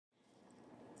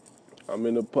I'm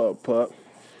in the putt,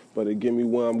 but it get me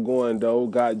where I'm going, though.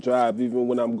 Got drive even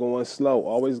when I'm going slow.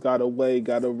 Always got a way,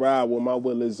 got a ride when my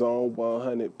will is on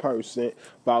 100%.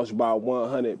 Vouched by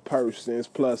 100 persons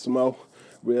plus more.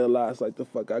 Realize like the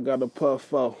fuck I got a puff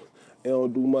for. It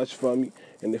don't do much for me.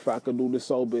 And if I could do this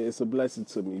sober, it's a blessing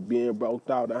to me. Being broke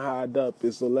out and hide up,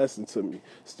 it's a lesson to me.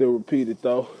 Still repeat it,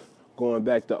 though. Going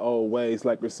back to old ways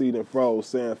like receding froze,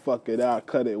 saying fuck it, I'll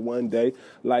cut it one day.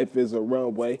 Life is a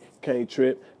runway, can't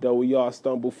trip. Though we all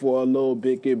stumble for a little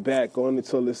bit, get back on it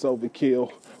till it's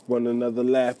overkill. Run another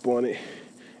lap on it.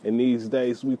 And these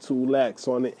days we too lax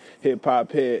on it.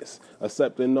 Hip-hop heads,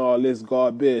 accepting all this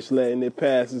garbage, letting it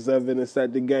pass is evidence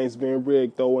that the game's been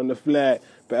rigged, throwing the flag,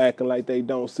 but acting like they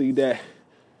don't see that.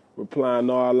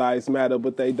 Replying all lives matter,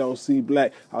 but they don't see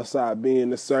black. Outside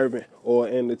being a servant or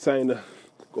an entertainer.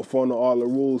 Go follow all the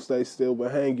rules, they still been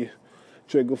hanging.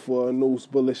 Trigger for a noose,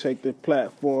 bullet shake the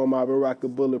platform. I've been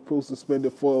rocking bulletproof,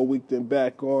 suspended for a week, then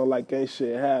back on like ain't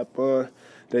shit happened.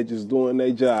 They just doing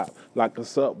their job. Lock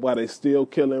us up while they still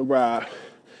killing rob.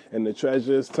 And the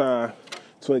treasure is time.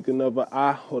 Twinkling of an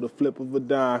eye or the flip of a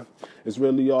dime. It's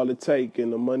really all it take.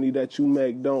 And the money that you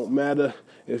make don't matter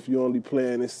if you only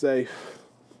playing it safe.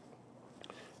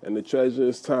 And the treasure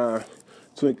is time.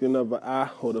 Twinkling of an eye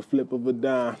or the flip of a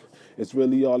dime. It's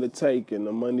really all it take, and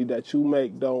the money that you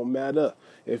make don't matter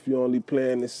if you're only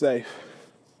playing it safe.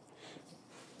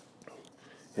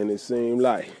 And it seems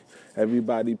like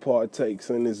everybody partakes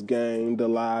in this game, the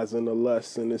lies and the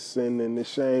lust and the sin and the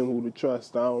shame, who to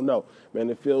trust, I don't know. Man,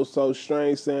 it feels so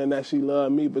strange saying that she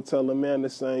love me, but tell a man the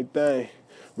same thing.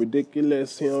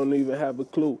 Ridiculous, he don't even have a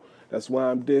clue. That's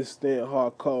why I'm distant,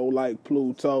 hardcore like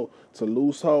Pluto. To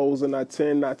loose holes, and I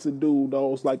tend not to do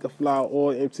those. Like a flower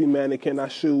or empty mannequin, I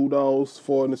shoot those.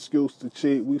 For an excuse to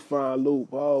cheat, we find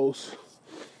loopholes.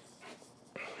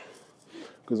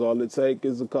 Cause all it take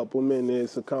is a couple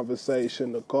minutes, a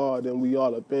conversation, a card, and we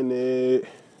all up in it.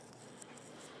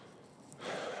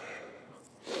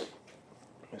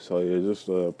 So yeah, just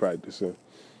practicing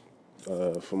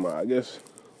for my, I guess,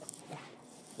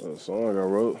 song I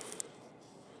wrote.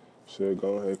 Should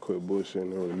go ahead, quit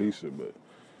bullshitting and release it, but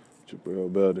Jabril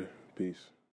Belder, peace.